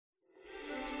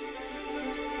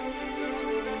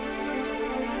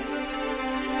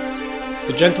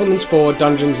The Gentleman's Ford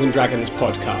Dungeons & Dragons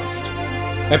podcast,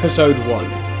 Episode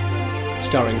 1,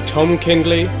 starring Tom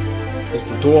Kindley as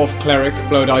the Dwarf Cleric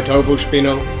Blodite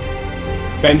Ovalspino,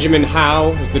 Benjamin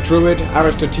Howe as the Druid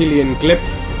Aristotelian Glyph,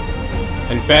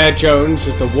 and Bear Jones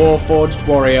as the Warforged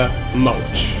Warrior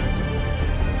Mulch.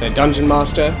 Their Dungeon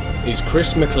Master is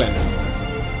Chris MacLennan.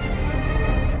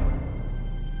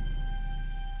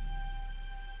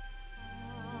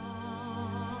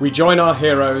 We join our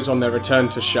heroes on their return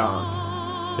to Sharn,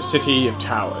 the city of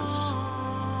towers.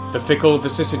 The fickle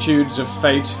vicissitudes of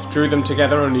fate drew them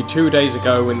together only 2 days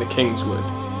ago in the Kingswood.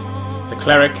 The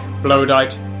cleric,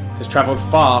 Blodite, has travelled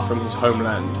far from his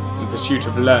homeland in pursuit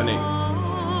of learning.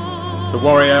 The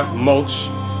warrior, Mulch,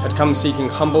 had come seeking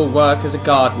humble work as a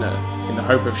gardener in the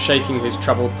hope of shaking his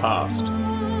troubled past.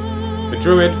 The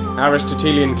druid,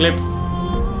 Aristotelian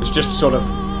Glyph, was just sort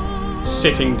of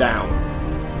sitting down.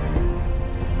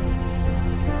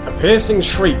 A piercing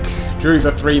shriek drew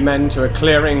the three men to a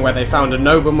clearing where they found a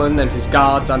nobleman and his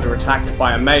guards under attack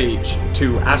by a mage and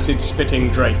 2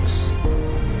 acid-spitting drakes.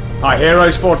 Our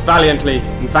heroes fought valiantly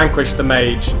and vanquished the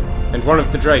mage and one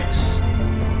of the drakes.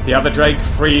 The other drake,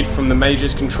 freed from the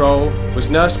mage's control, was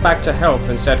nursed back to health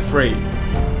and set free.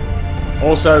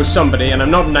 Also, somebody, and I'm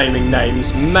not naming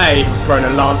names, may have thrown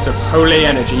a lance of holy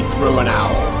energy through an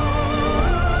owl.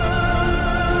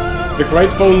 The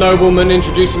grateful nobleman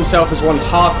introduced himself as one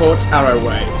Harcourt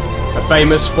Arroway, a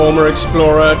famous former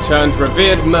explorer turned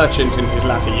revered merchant in his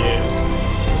latter years.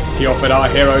 He offered our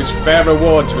heroes fair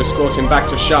reward to escort him back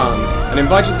to Sharn, and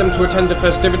invited them to attend the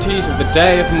festivities of the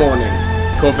Day of Mourning,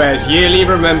 Corvair's yearly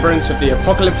remembrance of the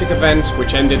apocalyptic event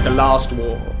which ended the last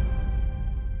war.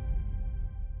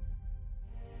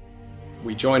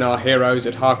 We join our heroes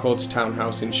at Harcourt's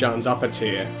townhouse in Sharn's upper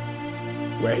tier,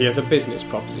 where he has a business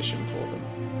proposition for them.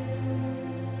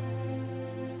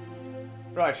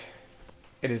 Right.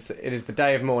 It is the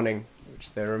Day of Mourning, which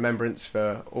is the remembrance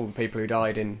for all the people who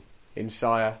died in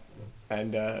Sire,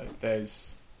 and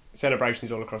there's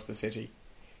celebrations all across the city.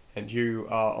 And you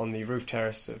are on the roof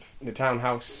terrace of the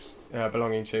townhouse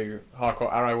belonging to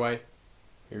Harcourt Arroway,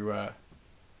 who has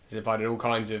invited all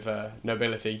kinds of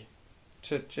nobility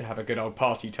to have a good old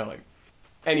party time.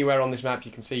 Anywhere on this map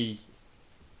you can see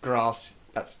grass.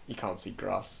 You can't see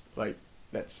grass.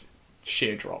 That's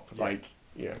sheer drop.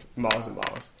 Yeah. Miles and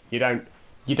miles. You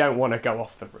don't want to go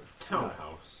off the roof.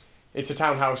 Townhouse. It's a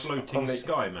townhouse. Floating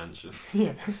sky mansion.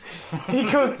 Yeah.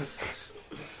 It's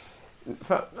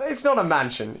not a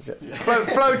mansion. It's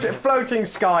floating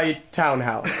sky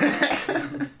townhouse.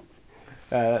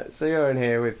 So you're in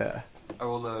here with her. Are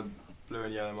all the blue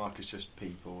and yellow markers just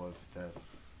people of the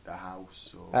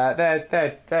house? Or?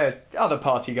 They're other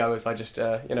party goers. I just,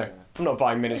 I'm not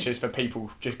buying miniatures for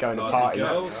people just going to parties.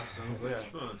 Girls. That sounds like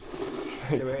fun.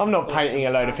 I'm not painting a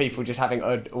load of people just having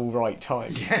an all right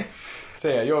time. Yeah. So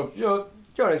yeah, you're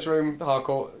in his room,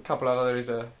 Harcourt. A couple of others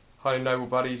highly noble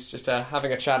buddies, just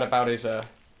having a chat about his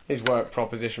work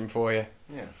proposition for you.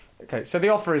 Yeah. Okay, so the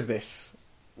offer is this: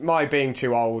 my being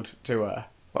too old to,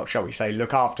 shall we say,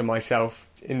 look after myself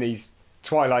in these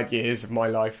twilight years of my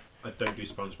life. I don't do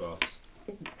sponge baths.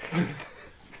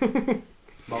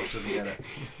 Mulch doesn't get it.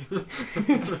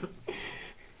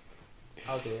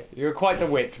 I'll do it. You're quite the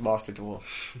wit, Master Dwarf.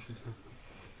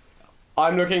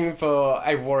 I'm looking for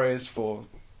able warriors for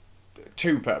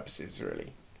 2 purposes,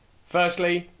 really.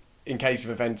 Firstly, in case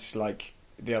of events like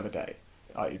the other day,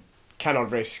 I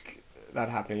cannot risk that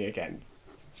happening again.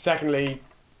 Secondly,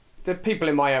 the people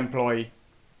in my employ,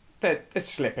 they're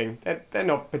slipping. They're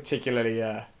not particularly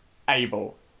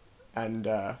able, and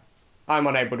I'm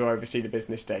unable to oversee the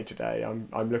business day to day.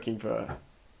 I'm looking for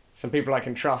some people I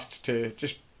can trust to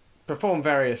just perform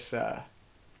various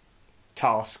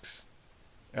tasks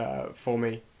for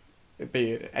me,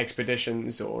 be it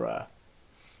expeditions or,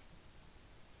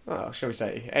 shall we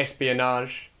say,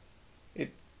 espionage.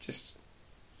 It just,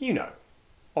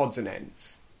 odds and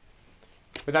ends.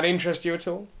 Would that interest you at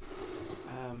all?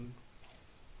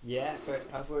 Yeah, but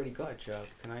I've already got a job.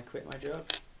 Can I quit my job?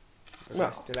 Or do I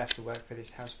still have to work for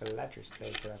this House for Ladris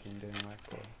place that I've been doing work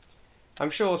for? I'm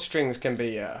sure strings can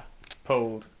be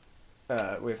pulled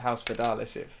with House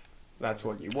Vidalis if that's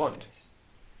what you want.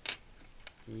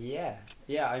 Yeah.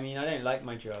 I mean, I don't like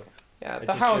my job. Yeah,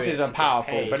 the houses are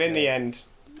powerful, paid, but in the end,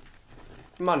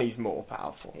 money's more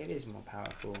powerful. It is more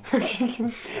powerful.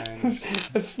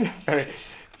 It's a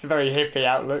very hippie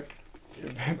outlook.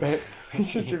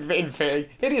 It's a bit fitting.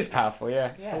 It is powerful,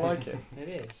 yeah. I like it. It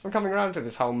is. I'm coming around to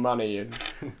this whole money and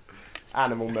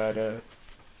animal murder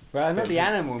Well, not the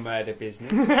animal murder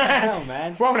business. What the hell,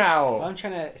 man? Well, now. I'm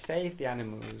trying to save the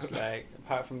animals, like,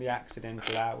 apart from the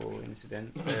accidental owl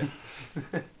incident.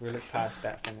 But we'll look past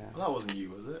that for now. Well, that wasn't you,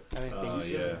 was it? I don't Oh, think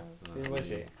so. yeah. Who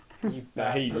was it? You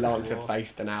No, he bastard. Lance of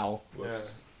Faith than Owl.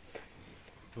 Whoops.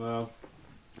 Well,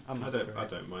 I'm I up don't. for I it.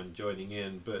 don't mind joining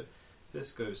in, but if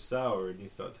this goes sour and you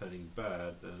start turning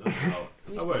bad, then I'm out.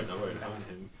 Who's I won't going bad? hunt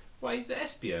him. Well, he's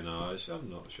espionage. I'm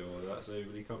not sure that's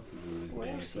overly comfortable with What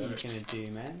me. else are you gonna do,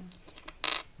 man?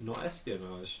 Not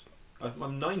espionage.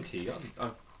 I'm 90.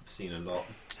 I've seen a lot.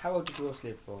 How old did yours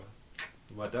live for?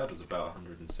 My dad was about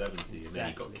 170, and then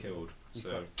he got Exactly. killed. You've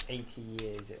So got 80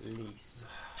 years at least.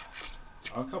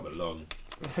 I'll come along.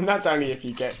 And that's only if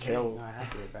you get You're killed. not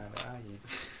happy about it, are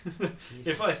you?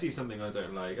 If I see something I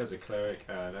don't like, as a cleric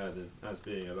and as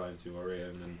being aligned to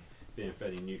Orion and being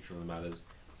fairly neutral in the matters,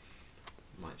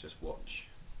 I might just watch.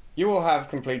 You will have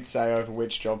complete say over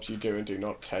which jobs you do and do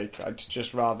not take. I'd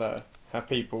just rather have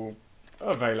people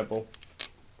available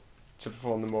to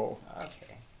perform them all. Okay.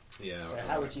 Yeah. So alright.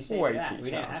 how would you say Weighty that?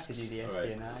 We don't have to tasks. do the Alright.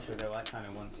 espionage, although I kind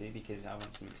of want to because I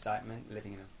want some excitement.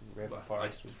 Living in a river Well,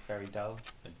 forest was very dull.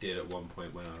 I did at one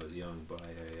point when I was young buy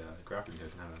a grappling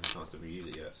hook and haven't had a chance to reuse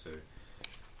it yet, so...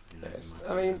 who knows, Yes, it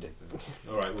might I be mean, handy,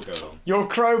 but- Alright, we'll go along. Your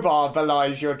crowbar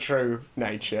belies your true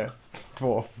nature,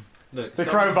 dwarf. Look, The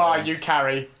crowbar sometimes- you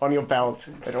carry on your belt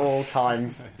at all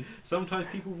times. Sometimes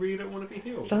people really don't want to be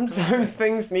healed. Sometimes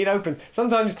things need open.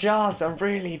 Sometimes jars are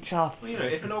really tough. Well, you know,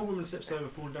 if an old woman slips over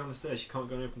falling down the stairs, she can't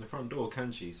go and open the front door,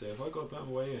 can she? So if I got to my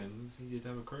way in, it's easier to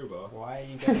have a crowbar. Why are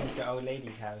you going to old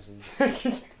ladies' houses?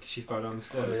 'Cause she fell down the On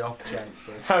stairs. the off chance.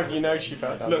 How do you know she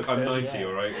fell down Look, the I'm stairs? 90, Yeah.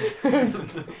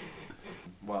 alright?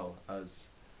 Well, as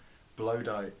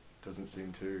Blowdite doesn't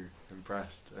seem too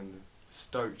impressed, and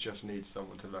Stoke just needs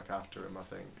someone to look after him, I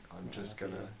think I'm just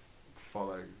going to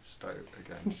follow Stoke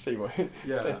again. See what?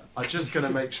 Yeah, So- I'm just going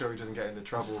to make sure he doesn't get into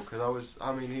trouble, because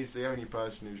he's the only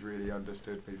person who's really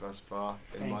understood me thus far,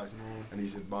 Thanks, man. and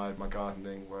he's admired my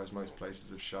gardening, whereas most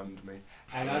places have shunned me.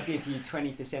 And I'll give you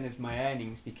 20% of my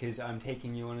earnings because I'm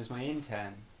taking you on as my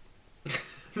intern.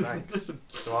 Thanks.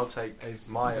 So I'll take As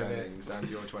my for the- earnings and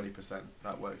your 20%.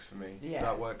 That works for me. Yeah. Does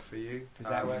that work for you? Does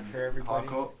that work for everybody?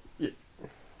 Harcourt?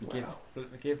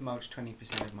 Give Mulch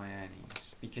 20% of my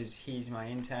earnings because he's my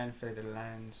intern for the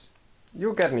lands,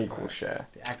 You'll get an equal share.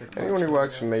 the agriculture. Anyone who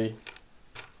works for me,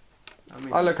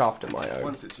 I look after my own.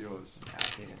 Once it's yours. Yeah,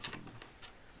 I'll give it to you.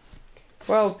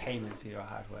 Well, Payment for your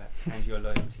hard work and your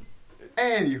loyalty.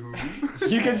 Anywho.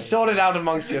 you can sort it out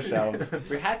amongst yourselves.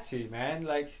 We had to, man.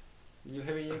 Like,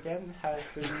 who are you again?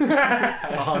 Hurston.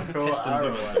 Harcourt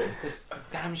Arrow. This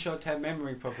damn short-term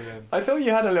memory problem. I thought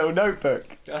you had a little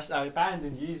notebook. Just I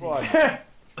abandoned using Why? it.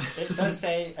 It does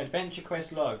say Adventure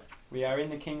Quest log. We are in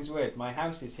the King's Wood. My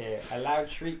house is here. A loud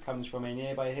shriek comes from a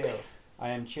nearby hill. I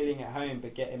am chilling at home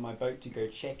but get in my boat to go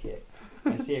check it.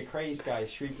 I see a crazed guy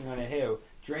shrieking on a hill.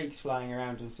 Drakes flying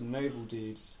around and some noble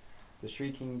dudes. The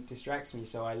shrieking distracts me,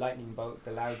 so I lightning bolt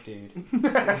the loud dude.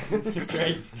 The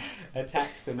Drakes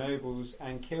attacks the nobles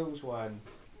and kills one,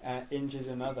 injures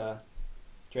another.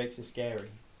 Drakes are scary.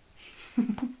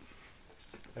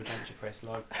 Adventure Quest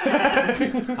log.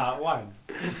 Part 1.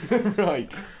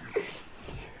 Right.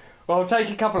 Well,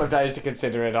 take a couple of days to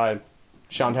consider it. I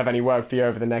shan't have any work for you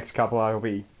over the next couple. I will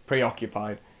be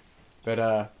preoccupied.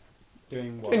 But,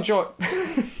 Doing what? enjoy.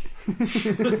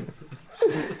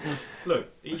 Look,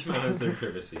 each man has their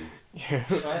privacy.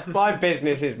 Right? My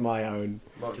business is my own.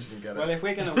 Mark doesn't get Well, it. if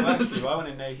we're going to work for you, I want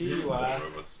to know who you are.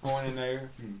 Robots. I want to know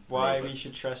Hmm. why we Robots.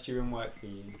 should trust you and work for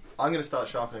you. I'm going to start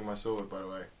sharpening my sword, by the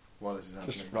way, while this is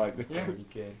happening. Just right. That would be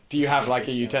good. Do you have like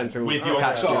a utensil With your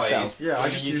attached to thighs. yourself? Yeah, I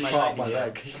Can just you use use my part of my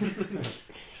lightning leg.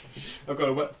 I've got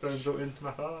a whetstone built into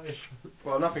my thigh.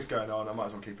 Well, nothing's going on. I might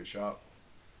as well keep it sharp.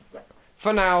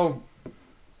 For now,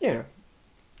 you know,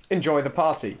 enjoy the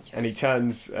party. And he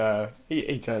turns.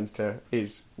 He turns to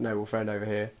his noble friend over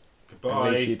here.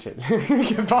 And leaves you Goodbye.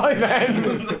 to. Goodbye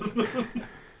then.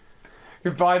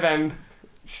 Goodbye then,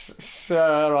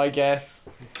 sir. I guess.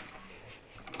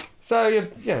 So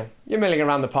you're milling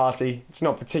around the party. It's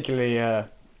not particularly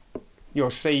your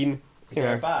scene. Is You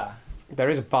there know. a bar? There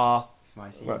is a bar. It's my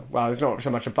scene. Well, there's not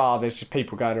so much a bar. There's just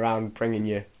people going around bringing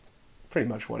you pretty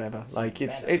much whatever. Like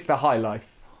it's better. it's the high life.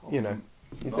 You know.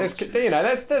 There's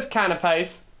there's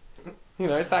canapes. You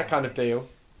know, it's that kind of deal.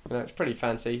 You know, it's pretty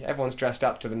fancy. Everyone's dressed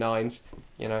up to the nines.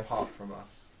 You know, Apart from us.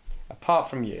 apart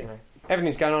from you,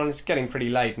 everything's going on. It's getting pretty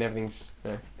late, and everything's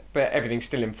but everything's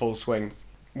still in full swing.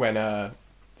 When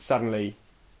suddenly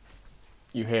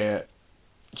you hear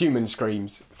human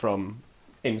screams from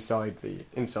inside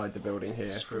the building here.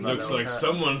 Scream Looks out like cat.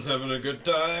 someone's having a good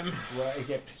time. Well, is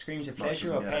it screams of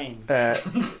pleasure or Yeah. pain? They're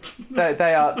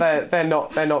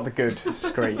not the good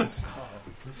screams.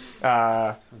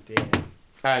 Oh dear.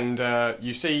 And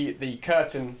you see the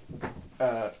curtain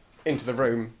into the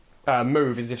room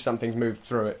move as if something's moved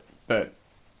through it, but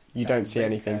you don't see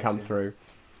anything come through.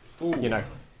 Ooh. You know,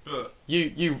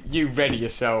 you ready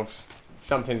yourselves.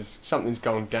 Something's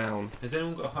gone down. Has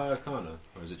anyone got a high arcana,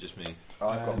 or is it just me?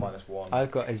 I've got -1.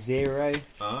 I've got a 0.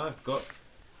 I've got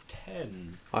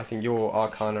 10. I think you're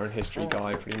Arcana and History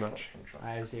guy, pretty much.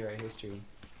 I have 0 history.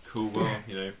 Cool. Well,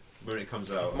 you know, when it comes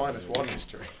out, -1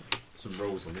 history. Some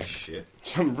rolls on this shit.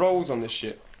 Some rolls on this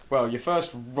shit. Well, your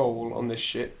first roll on this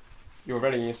shit, you're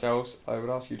readying yourselves. I would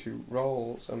ask you to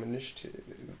roll some initiative.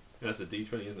 That's a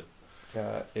D20, isn't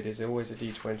it? It is always a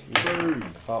D20. Boom.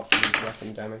 Apart from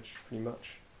weapon damage, pretty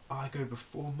much. I go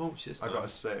before Mulch this I time. got a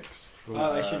 6. Oh,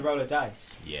 I should roll a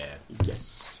dice. Yeah.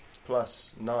 Yes.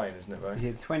 +9, isn't it, Is right?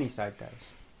 it the 20-side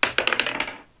dice?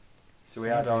 So we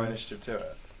add our initiative to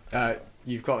it.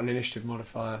 You've got an initiative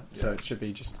modifier, so Yeah. it should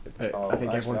be just. Oh, I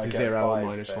think actually, everyone's I a get 0 or 5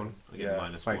 -1. then. I get Yeah.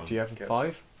 -1. Wait, do you have Okay.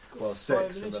 5? Well,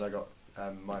 6, and then I got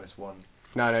 -1.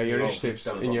 No, your Roll. initiative's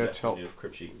Down the in your left top on your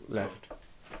crib sheet. left.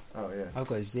 Oh, yeah. I've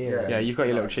got a 0. Yeah, you've got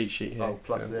your little No. cheat sheet here. Oh,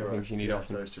 for +0. Things you need yeah,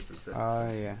 often. so it's just a 6.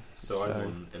 Oh, yeah. So I'm So-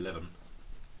 on 11.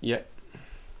 Yeah,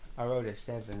 I rolled a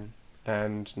 7.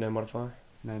 and no modifier.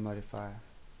 No modifier.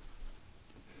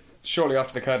 Shortly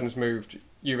after the curtains moved,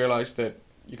 you realise that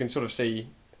you can sort of see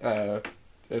a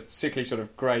sickly sort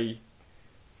of grey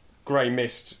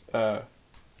mist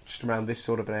just around this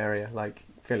sort of an area, like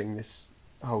filling this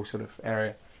whole sort of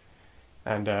area.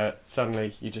 And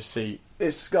suddenly you just see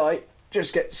this sky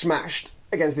just get smashed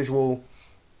against this wall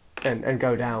and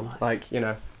go down. Like, you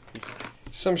know,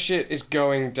 some shit is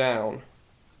going down.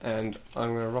 And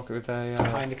I'm going to rock it with a...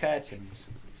 Behind the curtains.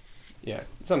 yeah,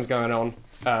 something's going on.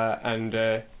 And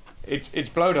it's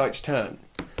Blowdike's turn.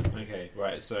 Okay,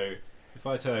 right, so if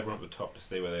I tell everyone up the top to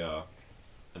stay where they are,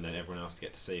 and then everyone else to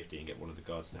get to safety and get one of the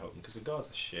guards to help them, because the guards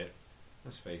are shit,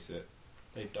 let's face it,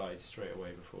 they've died straight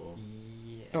away before.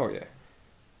 Yeah. Oh, yeah.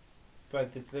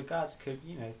 But the guards could,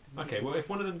 you know... Okay, well, if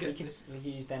one of them we gets... could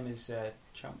use them as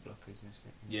chump blockers.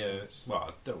 Yeah, well,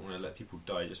 I don't want to let people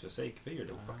die just for sake of it. You're a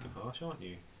little fucking harsh, aren't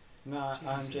you? No,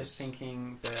 I'm Jesus. just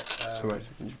thinking that... So wait a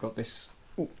second, you've got this.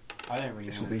 I don't really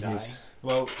This will want be to die. his.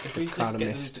 Well, if we cloud just of get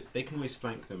mist. them, they can always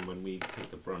flank them when we take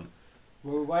the brunt.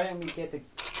 Well, why don't we get the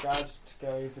guards to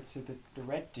go over to the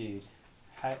red dude,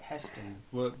 Heston?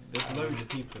 Well, there's loads of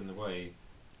people in the way.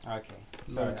 Okay,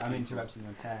 sorry, Loads of I'm people. interrupting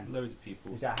your turn. Loads of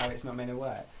people. Is that how it's not meant to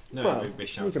work? No, Well, we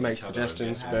shout you can at make each other and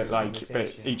suggestions, get- have but a like, but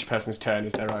conversation. each person's turn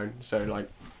is their own. So like,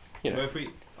 you Well, know, if we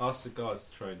ask the guards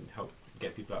to try and help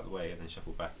get people out of the way and then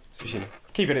shuffle back. you know,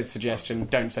 keep it as suggestion.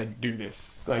 Don't say do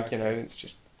this. Like, you know, Okay. it's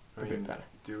just I a bit mean, better.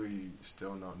 do we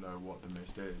still not know what the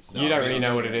mist is? You don't really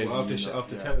know what it is. Well, after Yeah.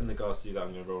 after telling the guards to do that,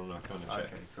 I'm going to roll an arcana check.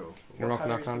 Okay, cool. You're What rocking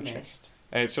colour our is the current check. mist?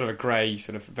 It's sort of a grey,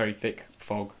 sort of very thick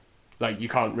fog. Like you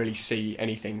can't really see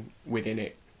anything within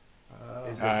it.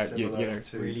 Is it you similar know,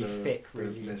 to really the, thick, the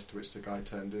really- mist which the guy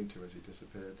turned into as he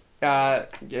disappeared? Yeah,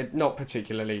 not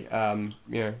particularly. You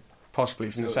know, possibly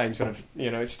from the So- same sort of.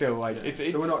 You know, it's still like Yeah.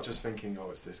 it's. So we're not just thinking,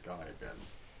 oh, it's this guy again.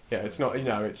 Yeah, it's not. You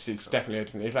know, it's definitely a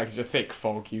different. It's like it's a thick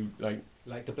fog. You like.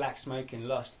 Like the black smoke in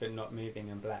Lost, but not moving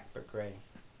and black, but grey.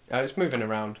 It's moving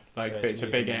around, like, So but it's it's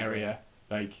a big moving area.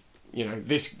 Like, you know,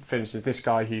 this, for instance, this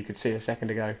guy who you could see a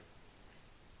second ago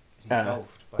It's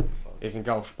engulfed by the fog. is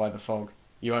engulfed by the fog.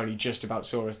 You only just about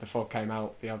saw as the fog came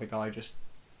out. The other guy just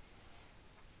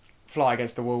fly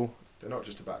against the wall. They're not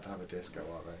just about to have a disco,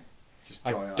 are they? Just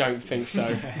I dry ice don't and- think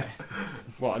so.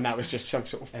 What? And that was just some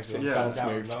sort of Everyone Yeah. goes dance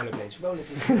out move. on rollerblades. Roller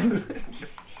disco.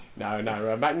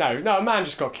 No, a man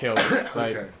just got killed.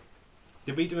 Like, Okay.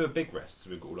 Did we do a big rest so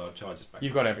we've got all our charges back?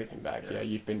 you've got everything back. Yeah.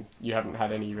 Yeah, you haven't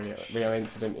had any real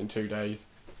incident in 2 days.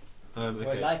 Okay.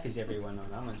 What life is everyone on?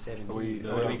 I'm on 17. Are we-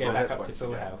 Or do we on go full back hit up to points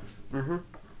full again? health? Mm-hmm.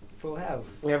 Full health.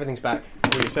 Yeah, everything's back.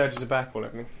 All your surges are back. All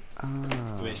everything.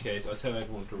 In which case, I tell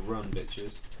everyone to run,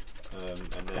 bitches. And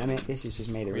then, Damn it, this has just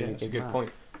made a really Yeah, it's a big good mark.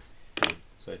 point.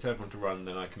 So I tell everyone to run,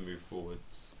 then I can move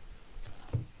forwards.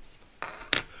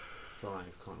 5,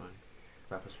 can't I?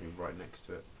 That puts me right next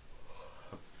to it.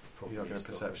 You're not going to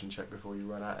perception check before you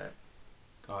run at it.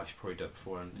 Oh, I should probably do it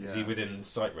beforehand. Is Yeah. he within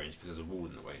sight range because there's a wall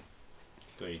in the way?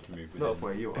 Do I need to move within? Not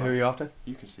where you Who are are. you after?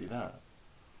 You can see that.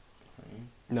 Okay.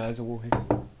 No, there's a wall here.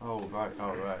 Oh, right.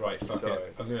 Oh, right. Right, fuck Sorry.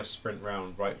 it. I'm going to sprint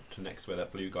round right to next where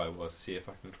that blue guy was to see if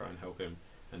I can try and help him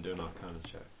and do an arcana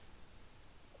check.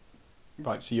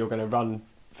 Right, so you're going to run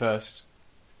first,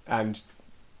 and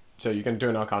so you're going to do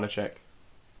an Arcana check.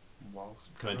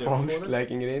 Whilst. Can I do it whilst before then?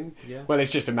 legging it in. Yeah. Well,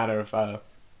 it's just a matter of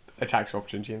attacks of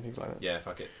opportunity and things like that. Yeah,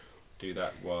 fuck it. Do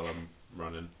that while I'm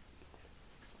running.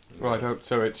 Right.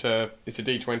 So it's a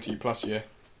D20 plus your.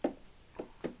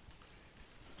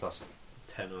 Plus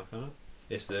 10 Arcana.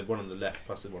 It's the one on the left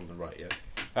plus the one on the right,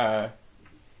 yeah?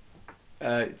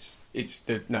 It's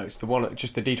the one,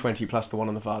 just the D20 plus the one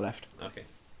on the far left. Okay.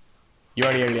 You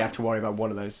only really have to worry about one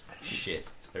of those. Shit.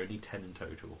 It's only 10 in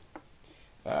total.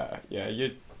 Yeah, you're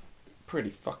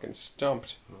pretty fucking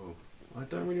stumped. Oh. I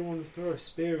don't really want to throw a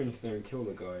spear into there and kill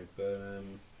the guy, but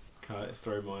can I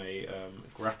throw my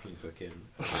grappling hook in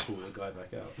and pull the guy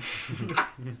back out?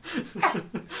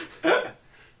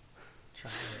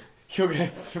 Try it. You're going to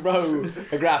throw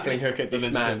a grappling hook at this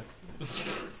man.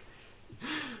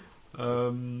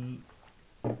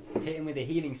 Hit him with a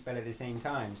healing spell at the same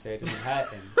time, so it doesn't hurt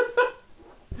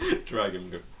him. Drag him.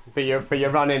 Go. But you're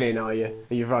running in, are you?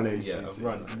 Are you running? Yeah,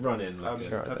 run in. Like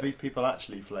Sure. Have these people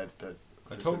actually fled?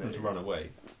 I told them to run away.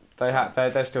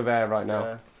 They're still there right now.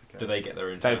 Yeah, okay. Do they get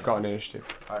their own? They've got an initiative.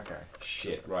 Okay.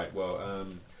 Shit. Right. Well.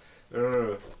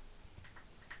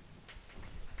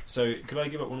 So could I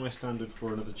give up one of my standard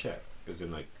for another check? Because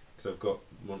I've got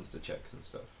monster checks and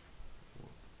stuff.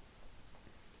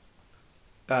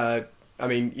 I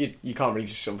mean, you can't really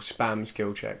just sort of spam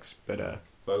skill checks, but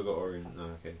But I've got Orient. No,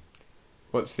 okay.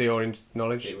 what's the orange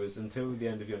knowledge? It was until the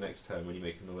end of your next turn when you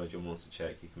make a knowledge or monster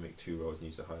check, you can make 2 rolls and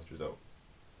use the highest result.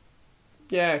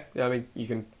 Yeah, I mean, you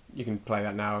can play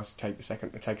that now. Take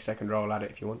a second roll at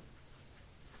it if you want.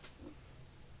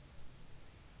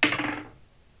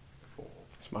 4.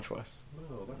 It's much worse.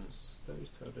 Oh, that was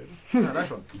turned over. No,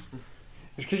 nice one.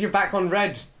 It's because you're back on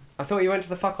red. I thought you went to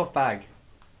the fuck off bag.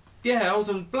 Yeah, I was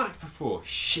on black before.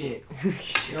 Shit. I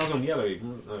was on yellow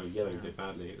even. No, yellow did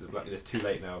badly. It was black. It's too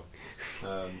late now.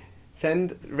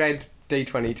 Send red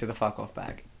D20 to the fuck off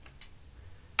bag.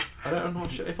 I'm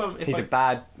not sure. If He's I a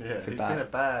bad. Yeah, he's a he's bad. been a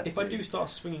bad. If I dude. do start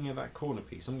swinging at that corner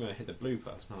piece, I'm going to hit the blue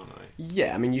person, aren't I?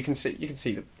 Yeah, I mean, you can see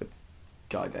the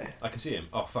guy there. I can see him.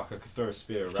 Oh fuck! I could throw a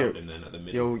spear around You're- him then at the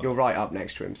middle. You're right up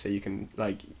next to him, so you can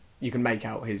make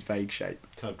out his vague shape.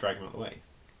 Can I drag him out of the way?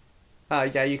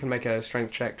 Yeah, you can make a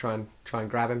strength check. Try and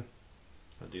grab him.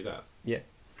 I'll do that.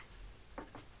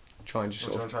 Try and just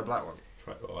What, do you sort want to try black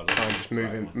one? try and just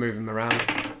move him around.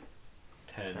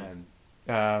 10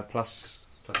 Plus.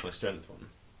 plus my strength one.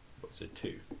 What's it?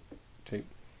 2.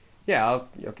 Yeah,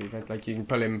 okay. Like you can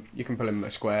pull him a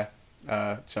square.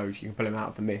 So you can pull him out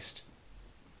of the mist.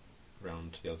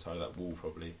 Round to the other side of that wall,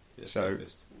 probably. The So-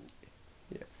 safest.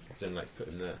 yeah. So then, put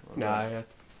him there. No,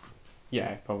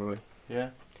 yeah, probably. Yeah.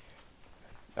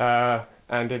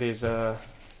 And it is so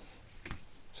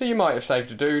you might have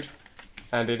saved a dude,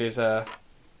 and it is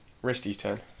Risty's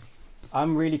turn.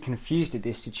 I'm really confused at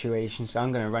this situation, so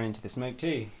I'm going to run into the smoke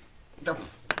too. You're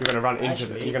going to run into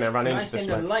the. You're going to run Can into I the send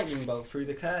a smoke. lightning bolt through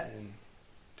the curtain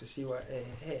to see what it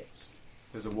hits?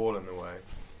 There's a wall in the way.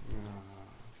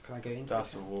 Can I go into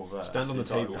That's it? a wall there. Stand on So the you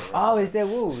can't table. go around. Oh, is there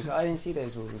walls? I didn't see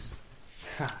those walls.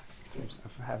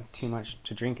 I've had too much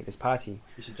to drink at this party.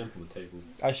 You should jump on the table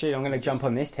I should. I'm going to jump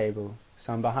on this table,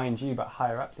 so I'm behind you, but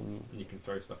higher up than you, and you can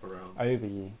throw stuff around. over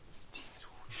you.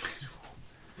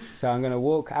 So I'm going to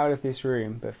walk out of this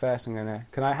room, but first I'm going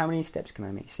to. How many steps can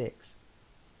I make? 6.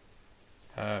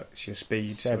 It's your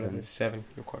speed. 7. 7.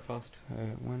 You're quite fast.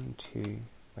 1, 2.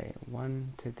 Wait,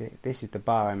 1 to the. This is the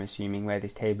bar, I'm assuming, where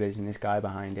this table is, and this guy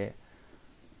behind it.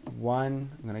 1. I'm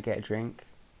going to get a drink.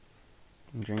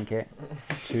 And drink it.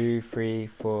 2, 3,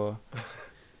 4,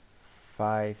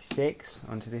 5, 6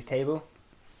 onto this table.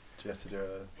 Do you have to do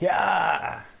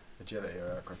Yeah. agility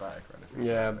or acrobatic or anything?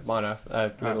 Yeah, minor.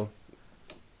 Little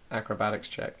acrobatics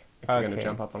check if you're going to Okay.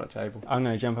 jump up on a table. I'm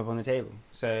going to jump up on the table.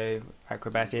 So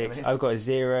acrobatics. Really? I've got a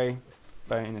 0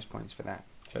 bonus points for that.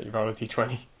 So you roll a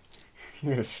d20.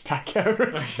 You're going to stack it over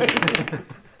a table.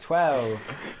 12.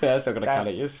 Yeah, that's not going to That- cut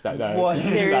it. No, What, no,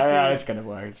 seriously? no, it's going to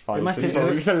work. It's fine. It must It's, have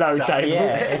it's a low stacked. table.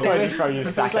 Yeah, if it I was- just throw you If it was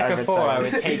stack like over a 4, I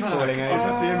table. would take falling It's over.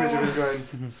 just the image of him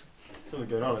going. Something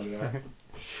going on in there.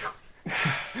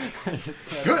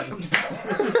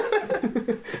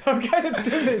 Okay, let's do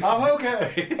this. I'm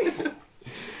okay.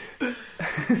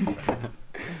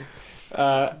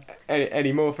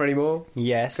 Any more for any more?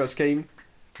 Yes. Got a scheme?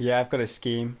 Yeah, I've got a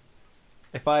scheme.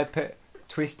 If I put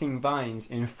twisting vines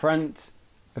in front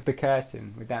of the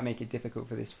curtain, would that make it difficult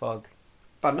for this fog?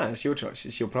 But no, it's your choice.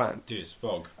 It's your plan. Dude, it's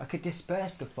fog. I could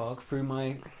disperse the fog through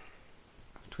my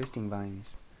twisting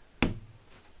vines.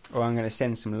 Or I'm going to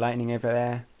send some lightning over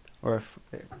there. Or if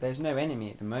there's no enemy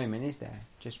at the moment, is there?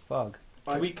 Just fog.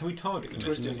 Can we target them?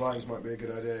 Twisting vines might be a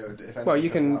good idea. If Well, you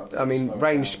anything can. comes out, I mean, slow it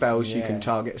range down. spells. You Yeah. can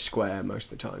target a square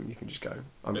most of the time. You can just go.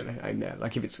 I'm going to aim there.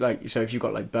 Like if it's like so, if you've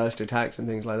got like burst attacks and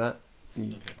things like that.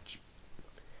 You,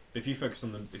 If you focus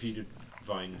on them, if you did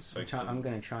vines, focus on I'm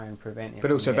going to try and prevent it. but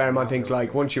from also bear in getting mind out things real like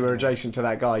quick. once you were Yeah. adjacent to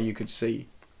that guy, you could see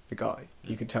the guy.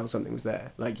 You could tell something was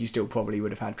there. Like you still probably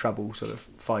would have had trouble sort of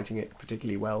fighting it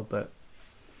particularly well, but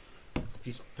If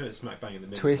you put it smack bang in the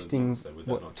middle, Twisting, of the monster, would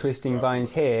that not just twisting throw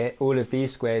vines it? here, all of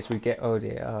these squares would get, oh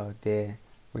dear,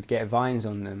 would get vines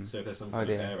on them. So if there's some Oh kind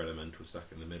of dear. air elemental stuck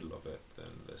in the middle of it, then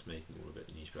that's making all of it,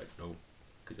 and you should be like, no,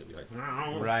 because it'll be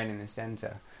like, Right in the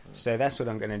centre. So that's what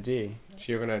I'm going to do. so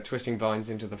you're going to twisting vines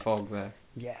into the fog there.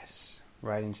 Yes,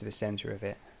 right into the centre of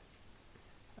it.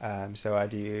 So I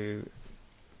do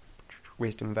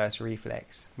wisdom versus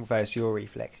reflex. Versus your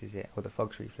reflex, is it? Or the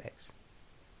fog's reflex?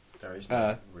 There is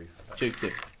no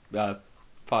reflex.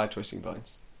 Fire twisting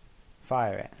vines.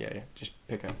 Fire it. Yeah. Just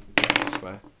pick a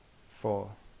square. 4.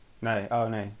 No, oh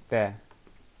no, there.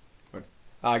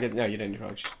 I get no. You don't.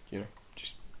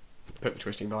 Just put the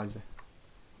twisting vines there.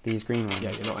 These green ones.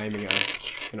 Yeah, you're not aiming at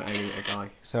a guy.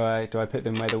 So do I put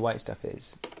them where the white stuff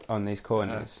is? On these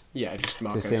corners? Yeah, just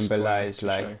mark To a square symbolise, to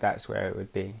like, show. that's where it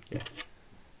would be. Yeah.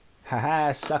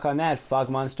 Haha, suck on that, fog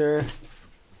monster.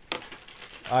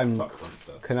 I'm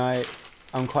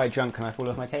quite drunk, can I fall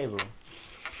off my table?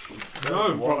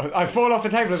 No, well, I fall off the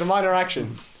table as a minor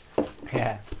action.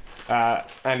 Yeah.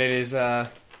 And it is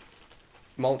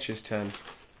Mulch's turn.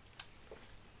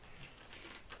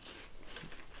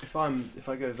 If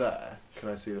I go there, can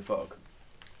I see the fog?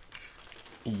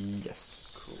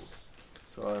 Yes. Cool.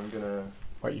 So I'm gonna.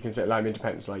 Wait, you can say it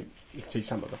depends. Like you can see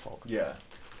some of the fog. Yeah.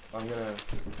 I'm gonna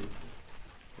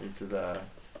move to there.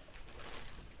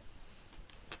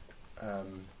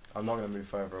 I'm not gonna move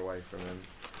further away from him.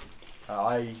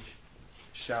 I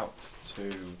shout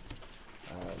to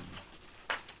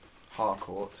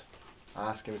Harcourt. I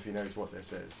ask him if he knows what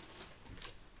this is.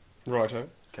 Righto.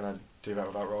 Can I do that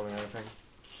without rolling anything?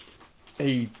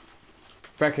 He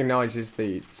recognises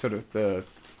the sort of the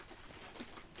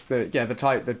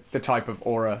type of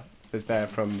aura that's there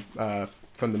from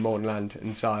the Mournland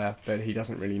and Sire, but he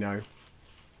doesn't really know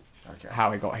Okay.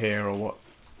 how it got here or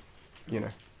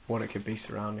what it could be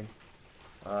surrounding.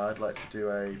 I'd like to do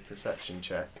a perception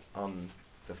check on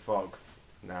the fog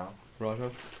now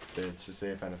Righto. to see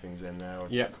if anything's in there or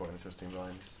Yep. according to twisting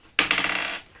lines.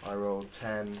 I rolled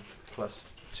 10 plus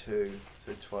 2,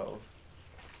 so 12.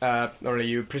 Or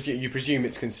you presume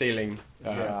it's concealing.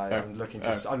 I'm looking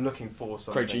for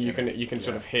something. Creature. You can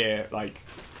sort of hear like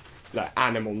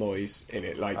animal noise in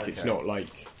it. Like it's Okay. not like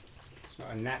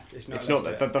It's not a it's not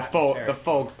the fog. The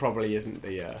fog probably isn't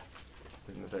the.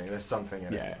 Isn't the thing? There's something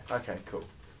in it. Okay, cool.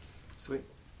 Sweet.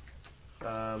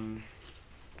 I'd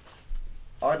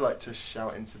like to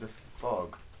shout into the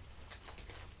fog.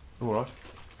 All right.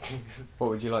 What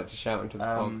would you like to shout into the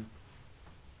fog?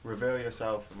 Reveal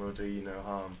yourself and we'll do you no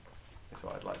harm. That's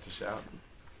what I'd like to shout.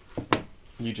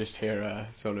 You just hear a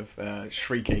sort of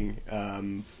shrieking,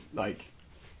 like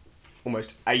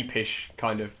almost apish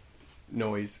kind of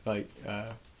noise, like,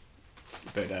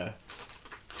 but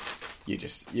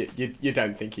you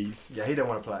don't think he's Yeah, he don't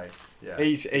want to play. Yeah,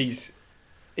 he's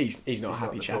not a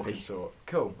happy the chappy. talking sort.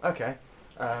 Cool. Okay.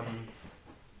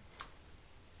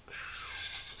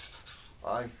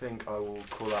 I think I will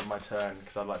call out my turn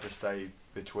because I'd like to stay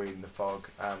between the fog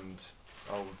and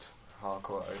old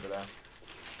Harcourt over there.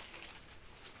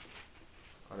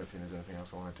 I don't think there's anything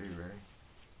else I want to do really.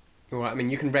 All right, I mean,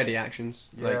 you can ready actions.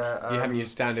 Like Yeah, you haven't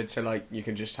used standard, so like you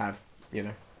can just have,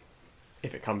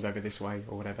 if it comes over this way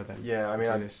or whatever, then Yeah, I mean,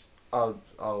 do this.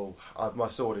 my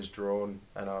sword is drawn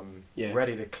and I'm Yeah.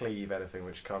 ready to cleave anything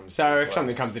which comes. So too if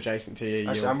something close. comes adjacent to you,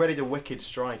 Actually, you'll... I'm ready to wicked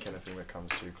strike anything that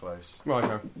comes too close Right,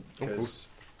 oh, cool. because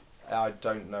I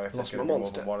don't know if there's Lost going my to be more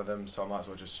monster. than one of them, so I might as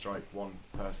well just strike one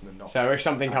person and not. So if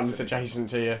something comes Absolutely. adjacent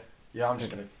to you, Yeah, I'm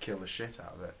just going to kill the shit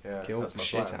out of it. Yeah, kill that's the my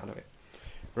shit plan. out of it.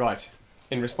 Right.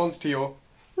 In response to your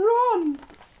run,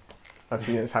 I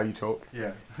think that's how you talk.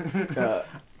 Yeah.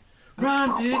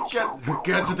 Run, bitch!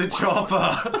 Get to the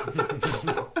chopper.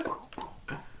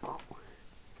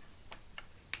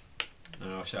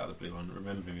 No, I'll shout at the blue one.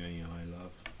 Remember me, I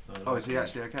love. Oh, is he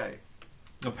actually okay?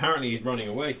 Apparently he's running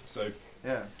away, so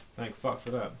Yeah. thank fuck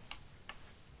for that.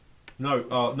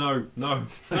 No, no.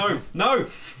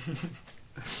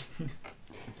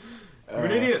 You're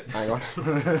an idiot. Hang on.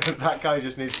 That guy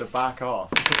just needs to back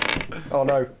off. Oh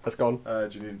no, that's gone. Do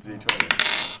you need a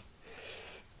D20?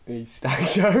 He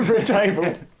stacks over a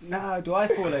table. No, do I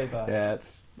fall over? Yeah,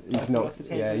 he's Off not. the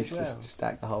table Yeah, as he's well. just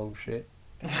stacked the whole shit.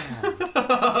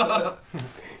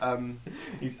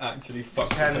 He's actually fucked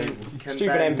the Can, table. can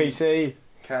Stupid Ben- NPC.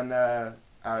 Can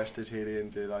Aristotelian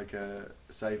do like a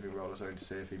saving roll or something to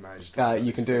see if he manages to...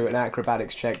 You can do an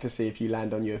acrobatics check to see if you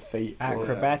land on your feet. or-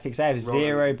 Acrobatics. I have Roll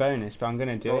 0 bonus, but I'm going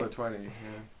to do Roll a it. 20,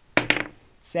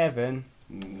 7.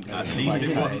 yeah. At least it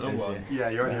Yeah, wasn't a it is, 1. Yeah,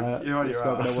 you're on your It's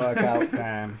not going to work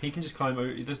out. He can just climb over.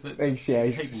 He doesn't. He's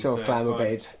Tables, sort of so it's climb a fine.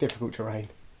 bit. It's difficult terrain.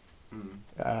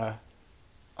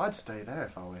 I'd stay there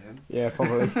if I were him. Yeah,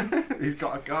 probably. He's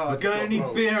got a guard. We're gonna he's need got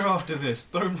ropes. beer after this.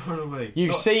 Don't run away.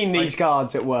 You've Not- seen these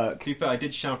guards at work. To be fair, I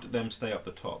did shout at them, "Stay up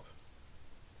the top."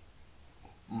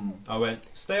 Mm. I went,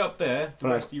 "Stay up there. The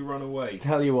Right. rest of you run away."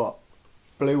 Tell you what,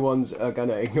 blue ones are going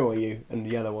to ignore you, and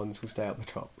the yellow ones will stay up the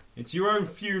top. It's your own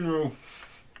funeral.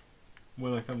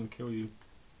 When I come and kill you.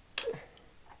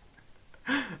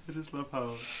 I just love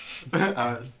how...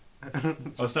 I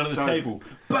was standing at the table.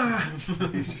 BAM!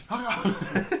 He's just... So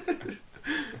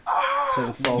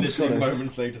the fog Literally sort of,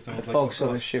 moments later, someone's the like, fog "Oh, sort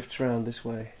of gosh." shifts round this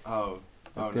way. Oh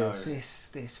Like no. this.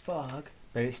 This fog.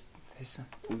 But it's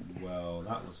Well,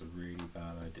 that was a really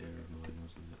bad idea of mine,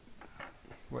 wasn't it?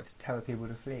 what's tell people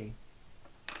to flee.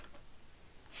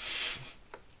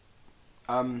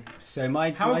 So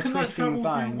my How my can that twisting travel through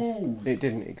vines. walls? It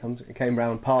didn't. It came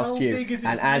round past How you, big is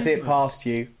and its as it movement? passed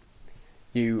you,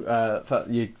 you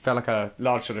felt like a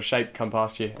large sort of shape come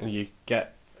past you, and you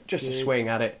get just a Did- swing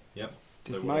at it.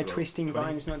 So Did what my have I got? twisting 20?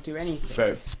 vines not do anything?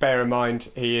 But bear in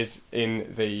mind, he is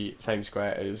in the same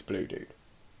square as Blue Dude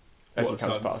as What, he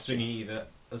comes so I'm past you. swinging either.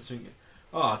 I'm swinging.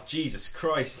 Oh, Jesus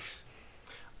Christ!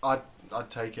 I'd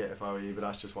take it if I were you, but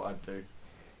that's just what I'd do.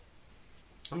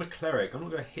 I'm a cleric. I'm not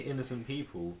going to hit innocent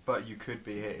people. But you could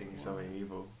be hitting something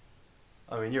evil.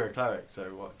 I mean, you're a cleric,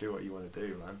 so do what you want to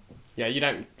do, man. Yeah, you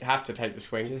don't have to take the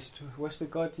swing. Just what's the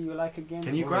god do you like again?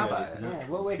 Can you Well, grab yeah, at it's it? not- Yeah,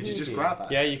 what would Could you you just do? grab at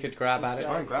it? Yeah, you could grab at Just it.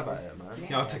 Try and grab at it, man.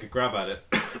 Yeah, I'll take a grab at it.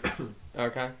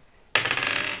 Okay.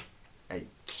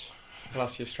 8.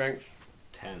 Plus your strength.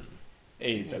 10.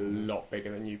 He's a lot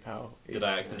bigger than you, pal. Did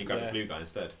I accidentally grab yeah. the blue guy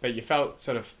instead? But you felt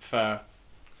sort of fur,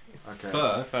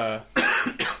 Okay. fur,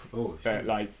 Oh, but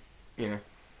like, you know,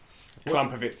 a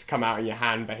clump of it's come out in your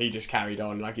hand, but he just carried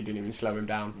on like it didn't even slow him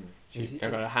down. So Is you've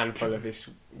it- got a handful of this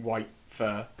white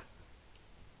fur.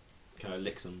 Can I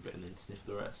lick some bit and then sniff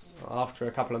the rest? After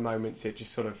a couple of moments, it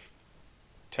just sort of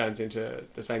turns into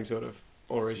the same sort of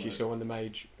aura as you Smoke. saw when the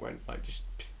mage went, like just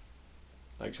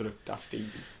like sort of dusty.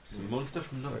 Some monster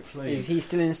from another place. Is he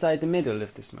still inside the middle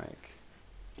of the smoke?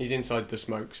 He's inside the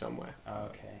smoke somewhere. Oh,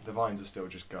 okay. The vines are still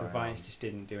just going The vines on. just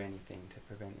didn't do anything to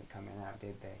prevent it coming out,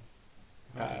 did they?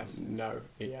 No,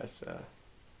 he has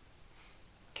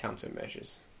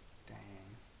countermeasures. Dang.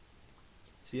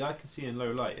 See, I can see in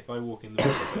low light. If I walk in the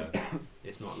water there,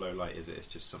 it's not low light, is it? It's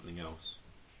just something else.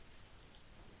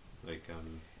 Like,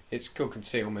 It's called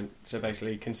concealment. So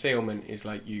basically, concealment is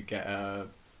like you get a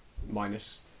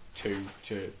 -2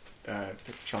 to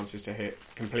chances to hit.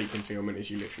 Complete concealment is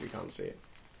you literally can't see it.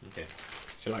 okay.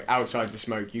 So like outside the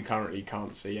smoke, you currently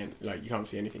can't see you can't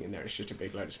see anything in there. It's just a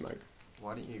big load of smoke.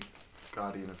 Why don't you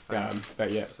Guardian of Faith?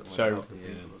 But yeah, someone so help the yeah.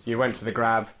 people or you something? went for the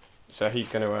grab. So he's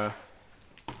going to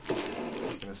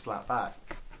He's going to slap back.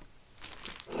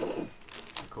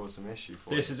 Cause some issue for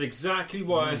This you. is exactly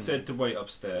why I said to wait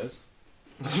upstairs.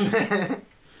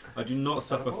 I do not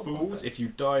suffer fools. If you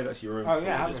die, that's your own Oh fault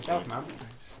yeah, at have this yourself, point. man.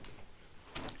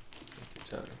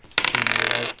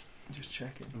 Just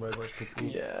checking. Robots could be-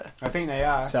 yeah. I think they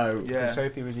are. So Yeah.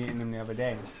 Sophie was eating them the other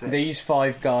day. these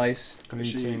 5 guys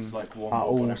She's like one are more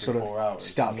all every sort of 4 hours.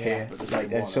 stuck Yeah, here. but the Like same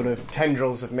there's one sort every of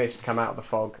tendrils of mist come out of the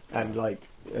fog, and like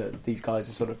these guys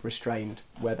are sort of restrained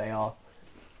where they are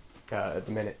at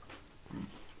the minute.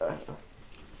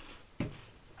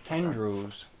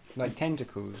 Tendrils, like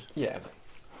tentacles. Yeah,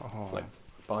 Oh, Like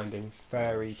bindings.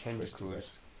 furry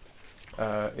tentacles.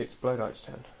 It's Blowlight's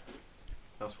turn.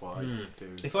 That's why I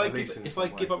do. If I at least in give some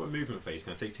way. up a movement phase,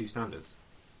 can I take 2 standards?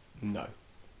 No.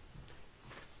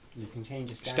 You can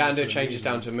change a Standard to changes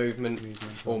down to movement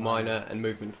movement or minor, and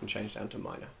movement can change down to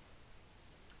minor.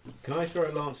 Can I throw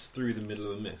a lance through the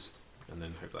middle of the mist and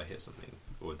then hope that I hit something,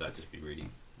 or would that just be really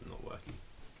not working?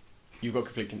 You've got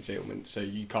complete concealment, so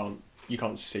you can't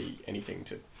see anything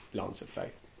to Lance of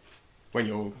Faith. When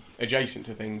you're adjacent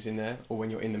to things in there, or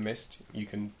when you're in the mist, you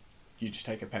just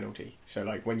take a penalty. So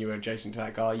like when you were adjacent to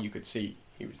that guy, you could see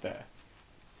he was there.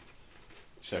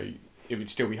 So it would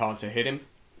still be hard to hit him,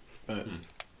 but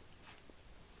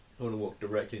I want to walk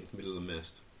directly into the middle of the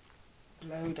mist.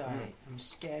 Blow die. I'm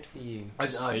scared for you.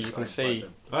 So you can see-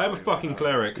 I am a fucking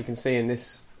cleric. you can see in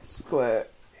this square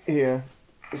here,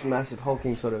 this massive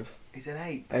hulking sort of He's an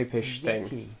 8. apish thing.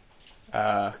 Yeti.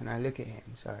 Uh, Can I look at him?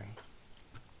 Sorry.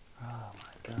 Oh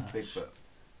my gosh. Bigfoot.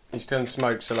 He's still in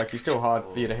smoke, so like he's still hard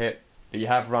for you to hit. But you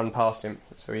have run past him,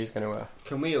 so he's going to.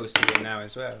 Can we all see him now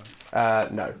as well?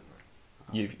 No,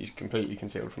 he's completely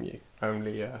concealed from you.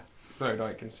 Only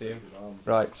Glowdite can see him. His arms.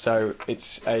 Right, so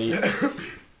it's a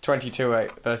 22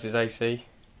 versus AC.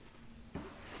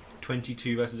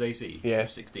 22 versus AC. Yeah.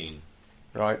 16.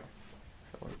 Right.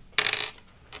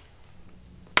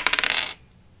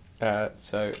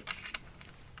 So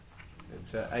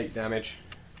it's 8 damage.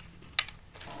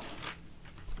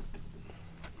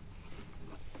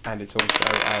 And it's also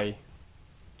a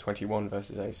 21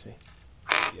 versus AC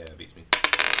Yeah, it beats me.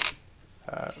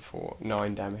 for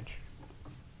 9 damage.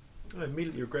 I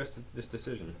immediately regret this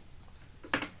decision.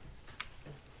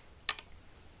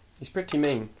 He's pretty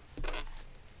mean.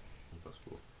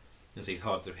 +4. And so he's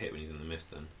hard to hit when he's in the mist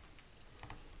then.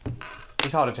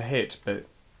 He's harder to hit, but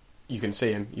you can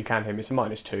see him. You can hit him. It's a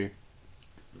 -2.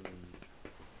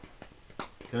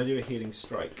 Can I do a healing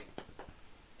strike?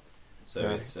 So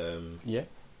Right. it's Yeah.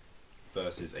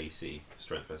 versus AC,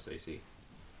 strength versus AC.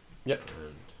 Yep.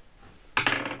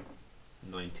 And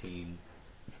 19.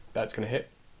 That's going to hit.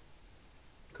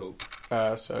 Cool.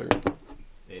 So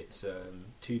It's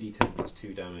 2d10 plus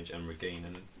 2 damage and regain,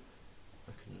 and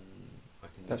I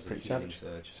can. That's use a pretty healing savage.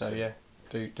 Surge, So yeah,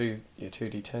 do your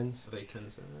 2d10s. Are they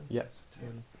 10s? Yep. That's a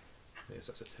 10. Yes,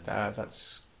 that's a 10.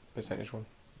 That's percentage one.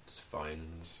 It's fine.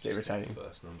 It's Just irritating. the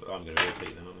first number. I'm going to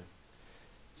rotate then, aren't I?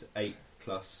 So 8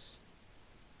 plus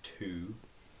 2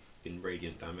 in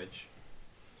radiant damage.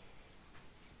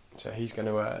 So he's going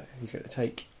to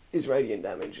take his radiant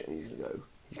damage, and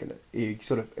he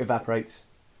sort of evaporates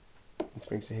and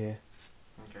springs to here.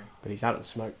 Okay. But he's out of the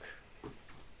smoke.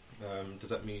 Does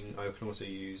that mean I can also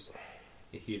use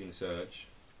a healing surge?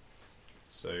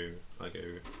 So I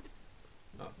go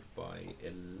up by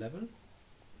 11?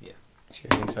 Yeah. It's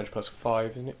your healing surge plus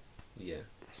 5, isn't it? Yeah.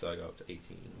 So I go up to 18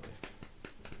 in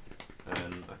life.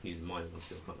 And I can use the minor one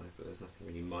still, can't I? But there's nothing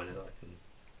really minor that I can...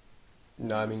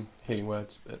 No, I mean healing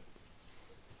words, but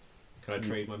Can I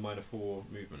trade my minor for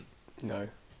movement? no.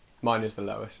 Mine is the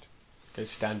lowest.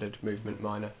 Goes standard, movement,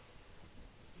 minor.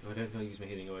 I don't think I use my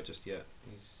healing word just yet.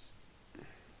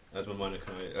 As my minor,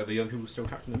 are the other people still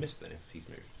trapped in the mist then if he's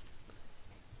moved?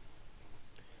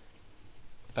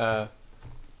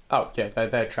 Oh yeah,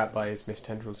 they're trapped by his mist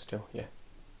tendrils still. Yeah,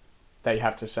 they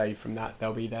have to save from that.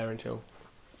 They'll be there until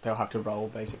they'll have to roll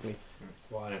basically.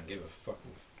 Well, I don't give a fucking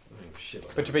I don't give a shit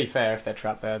like But to that. be fair, if they're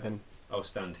trapped there, then I'll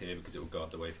stand here because it will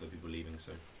guard the way for the people leaving,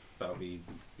 so that'll be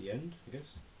the end, I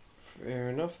guess. fair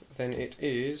enough. Then it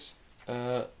is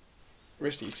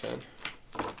Risty's turn.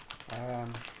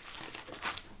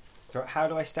 So how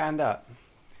do I stand up?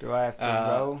 Do I have to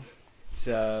roll? It's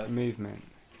Movement.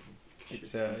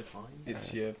 it's Fine.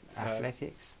 your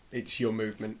Athletics? it's your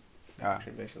movement Ah.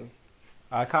 action basically.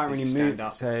 I can't really Just move. stand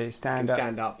up. So You can stand up.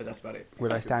 stand up, but that's about it.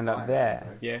 Will I stand up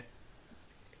there? Yeah.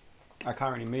 I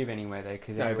can't really move anywhere though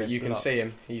because No, but you can see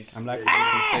him. He's I'm like,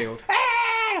 concealed.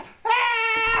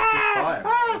 Fire,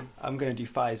 man. I'm going to do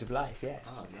fires of life, yes,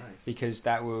 Oh, nice. because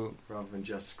that will. Rather than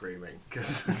just screaming,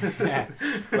 because Yeah.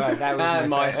 Well, that was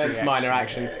my first reaction. minor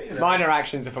action. Yeah. Minor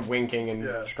actions are for winking and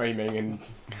Yeah. screaming and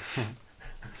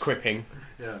quipping.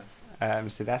 yeah.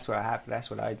 So that's what I have. That's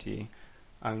what I do.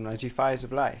 I do fires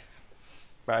of life,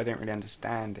 but I don't really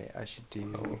understand it. I should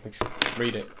do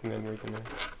Read it and then we can.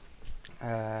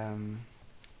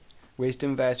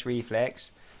 wisdom versus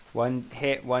reflex. One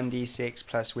hit 1d6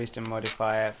 plus wisdom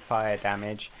modifier fire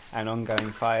damage and ongoing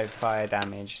 5 fire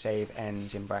damage save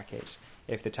ends in brackets.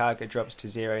 If the target drops to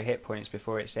 0 hit points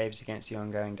before it saves against the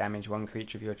ongoing damage, one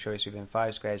creature of your choice within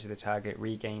 5 squares of the target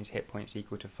regains hit points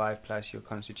equal to 5 plus your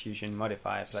constitution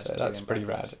modifier plus So 2 that's in pretty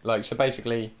brackets. rad. Like so,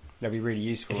 basically, That'd be really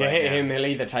useful. if you right hit now. him, he'll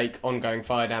either take ongoing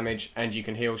fire damage and you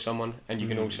can heal someone, and you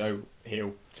can Mm. also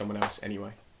heal someone else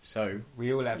anyway. So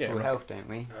We all have Yeah, full right. health, don't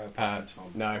we? Tom.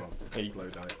 no. Well, blow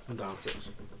dice.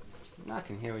 I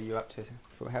can heal you up to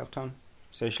full health, Tom.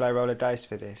 So shall I roll a dice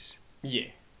for this? Yeah.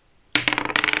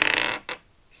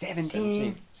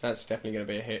 17. So that's definitely going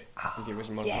to be a hit. With your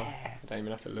wisdom modifier. Yeah. I don't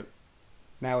even have to look.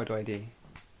 Now what do I do?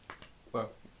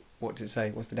 What does it say?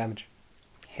 What's the damage?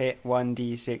 Hit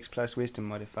 1d6 plus wisdom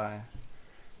modifier.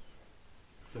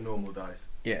 It's a normal dice.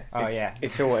 Yeah. Oh, it's, yeah.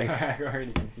 It's always. I got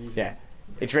really confused. Yeah.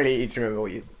 It's really easy to remember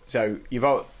what you. So you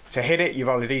roll to hit it. You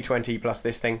roll a d20 plus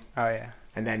this thing, Oh, yeah.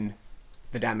 and then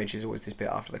the damage is always this bit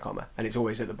after the comma, and it's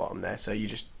always at the bottom there. So you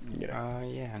just Oh,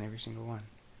 yeah, on every single one.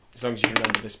 as long as you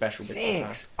remember the special bits.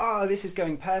 6! Oh, this is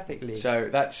going perfectly. So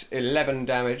that's 11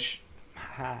 damage,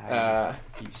 Ha,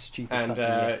 you stupid and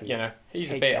fucking Yeti. he's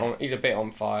Take a bit that. on. He's a bit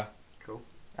on fire. Cool.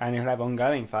 And he'll have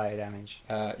ongoing fire damage.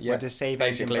 Yeah. What does save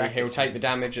Basically, in he'll brackets? take the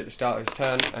damage at the start of his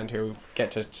turn, and he'll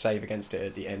get to save against it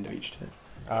at the end of each turn.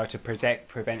 Oh, to prevent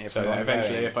it So from that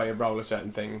eventually, ongoing. if I roll a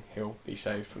certain thing, he'll be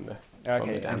saved from the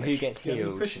Okay, the and who damage. gets Do you have any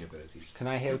healed? pushing abilities? Can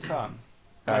I heal Tom?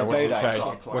 What's it Lodi. say?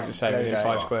 Can't What's it say within Lodi.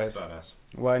 5 Oh, squares? badass.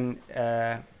 One,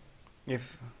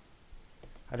 if...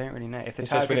 I don't really know. If the It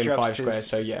says target within drops 5 to squares,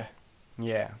 so yeah.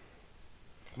 Yeah.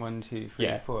 1, 2, 3,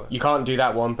 Yeah. 4. You can't do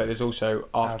that one, but there's also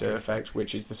After Okay. Effect,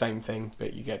 which is the same thing,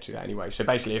 but you get to that anyway. So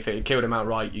basically, if it killed him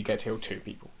outright, you get to heal 2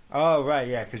 people. Oh, right,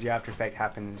 yeah, because the after effect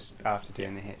happens after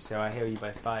doing the hit. So I heal you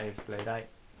by 5, Lodi.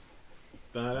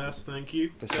 Badass, thank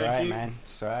you. That's Thank alright, you. man.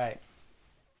 That's alright.